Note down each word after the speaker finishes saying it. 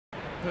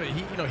But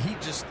he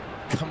just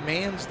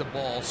commands the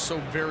ball so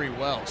very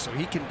well. So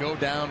he can go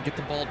down, get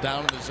the ball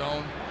down in the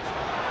zone.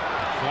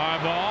 Fly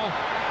ball,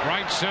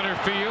 right center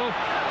field.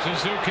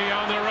 Suzuki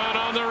on the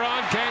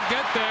run, can't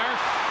get there.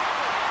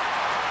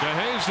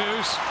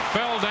 DeJesus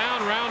fell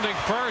down, rounding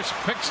first,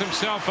 picks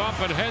himself up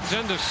and heads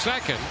into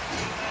second.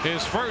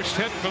 His first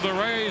hit for the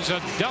Rays,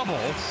 a double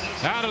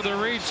out of the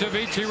reach of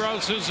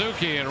Ichiro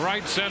Suzuki in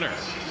right center.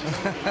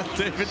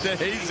 David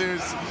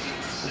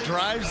DeJesus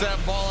drives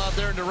that ball out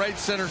there into right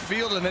center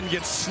field and then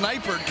gets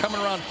sniped coming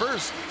around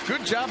first.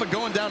 Good job of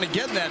going down and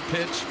getting that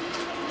pitch.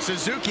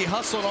 Suzuki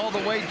hustled all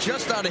the way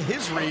just out of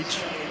his reach.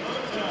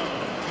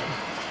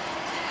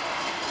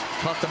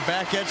 Caught the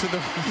back edge of the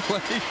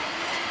plate.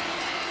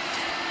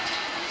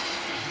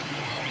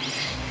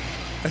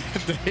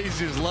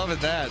 DeJesus loving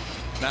that.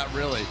 Not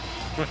really.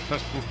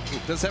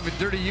 Does have a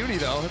dirty uni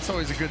though. That's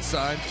always a good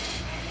sign.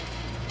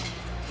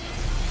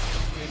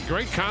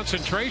 Great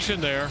concentration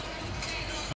there.